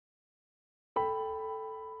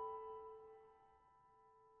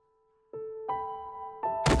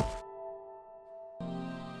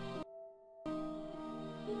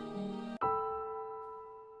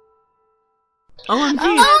OMG,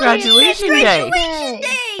 it's graduation day! Graduation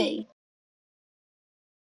day!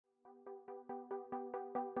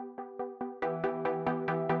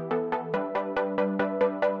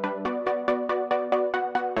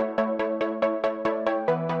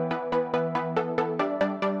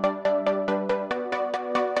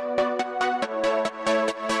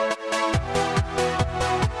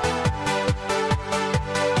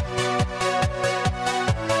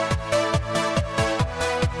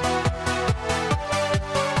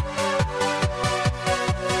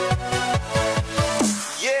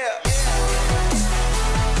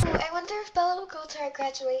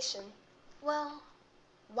 Graduation. Well,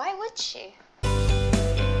 why would she?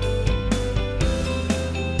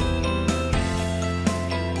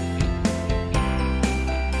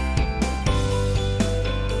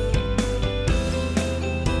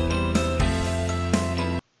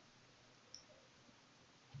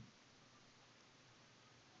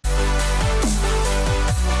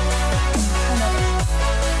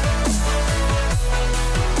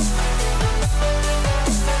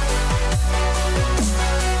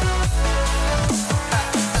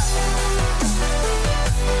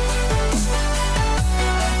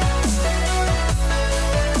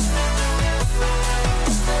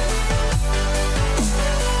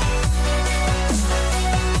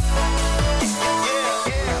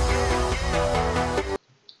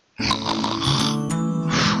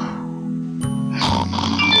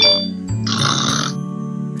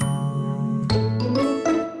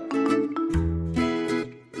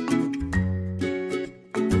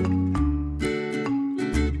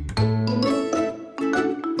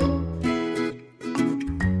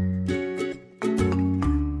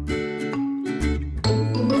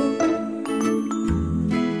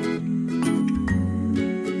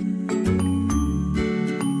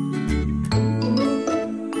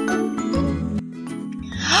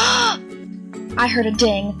 I heard a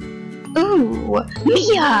ding. Ooh,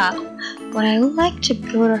 Mia! Would I like to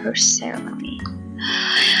go to her ceremony?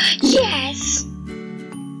 Yes!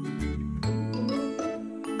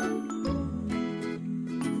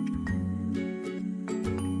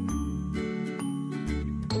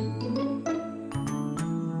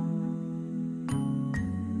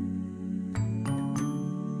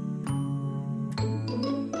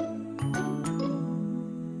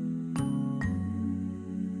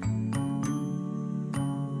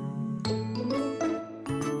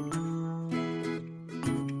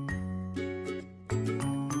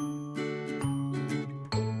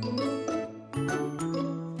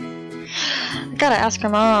 Gotta ask her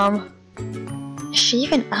mom. Is she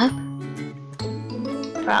even up?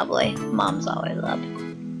 Probably. Mom's always up.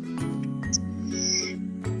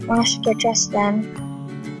 Well, I should get dressed then.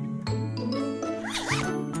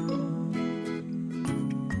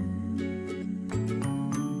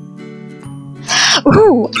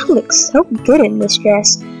 Ooh, I look so good in this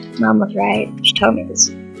dress. Mom was right. She told me this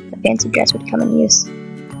a fancy dress would come in use.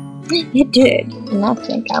 It did. And I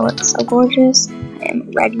think I look so gorgeous. I am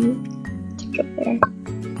ready. Up there.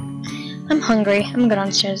 I'm hungry. I'm gonna go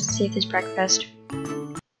downstairs and see if there's breakfast.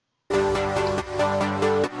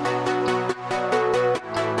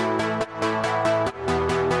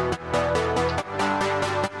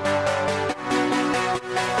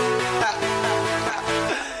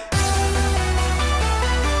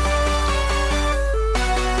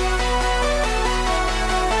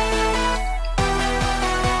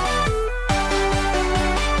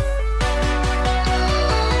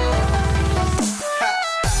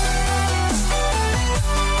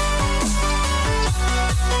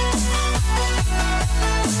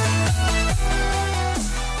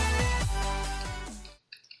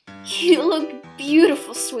 You look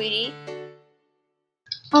beautiful, sweetie.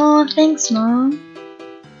 Aw, thanks, Mom.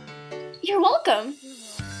 You're welcome.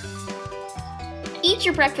 Eat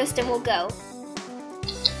your breakfast and we'll go.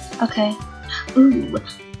 Okay.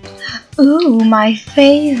 Ooh, my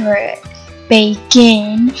favorite.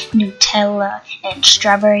 Bacon, Nutella, and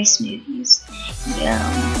strawberry smoothies.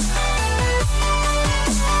 Yum.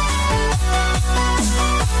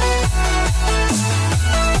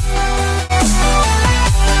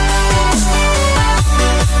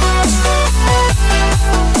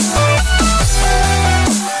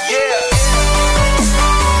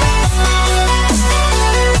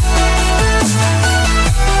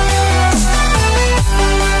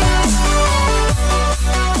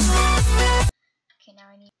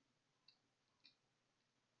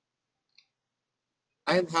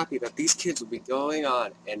 I am happy that these kids will be going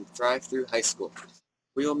on and drive through high school.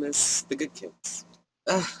 We will miss the good kids.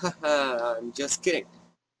 I'm just kidding.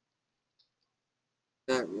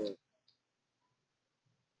 Not really.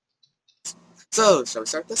 So, shall we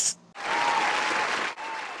start this?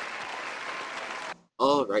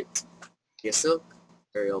 Alright. Tia Silk,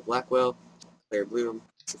 Ariel Blackwell, Claire Bloom,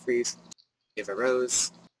 Freeze, Eva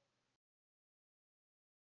Rose.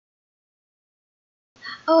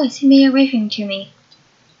 Oh, I see Mia waving to me.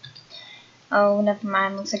 Oh, never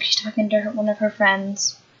mind. Looks like she's talking to one of her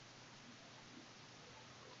friends.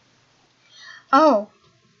 Oh.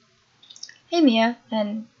 Hey, Mia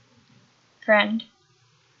and friend.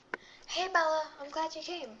 Hey, Bella. I'm glad you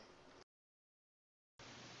came.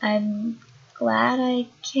 I'm glad I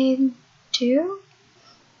came too.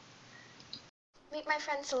 Meet my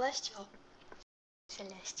friend Celestial.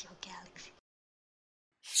 Celestial Galaxy.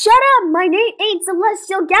 Shut up! My name ain't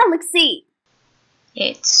Celestial Galaxy!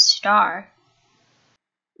 It's Star.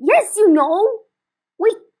 Yes, you know!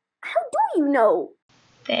 Wait, how do you know?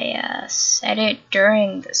 They, said it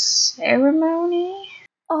during the ceremony?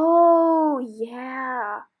 Oh,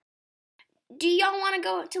 yeah. Do y'all want to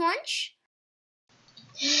go to lunch?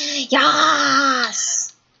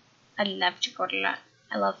 Yes! I'd love to go to lunch.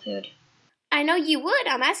 I love food. I know you would.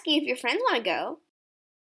 I'm asking if your friends want to go.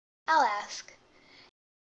 I'll ask.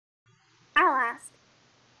 I'll ask.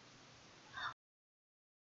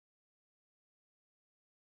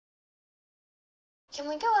 Can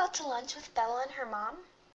we go out to lunch with Bella and her mom?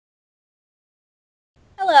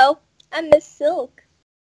 Hello, I'm Miss Silk.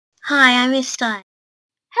 Hi, I'm Miss Sun.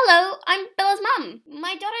 Hello, I'm Bella's mom.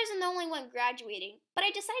 My daughter isn't the only one graduating, but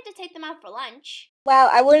I decided to take them out for lunch. Wow,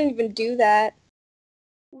 I wouldn't even do that.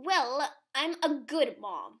 Well, I'm a good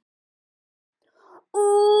mom.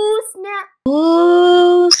 Ooh, snap!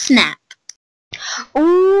 Ooh, snap.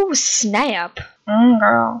 Ooh, snap.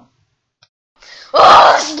 Girl.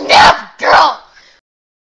 Oh, snap, girl!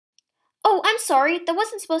 Oh, I'm sorry. That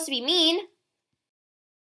wasn't supposed to be mean.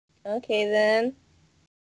 Okay then.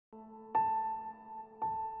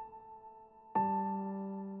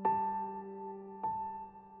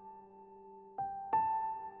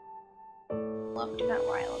 Love, do not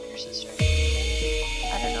worry, I love your sister.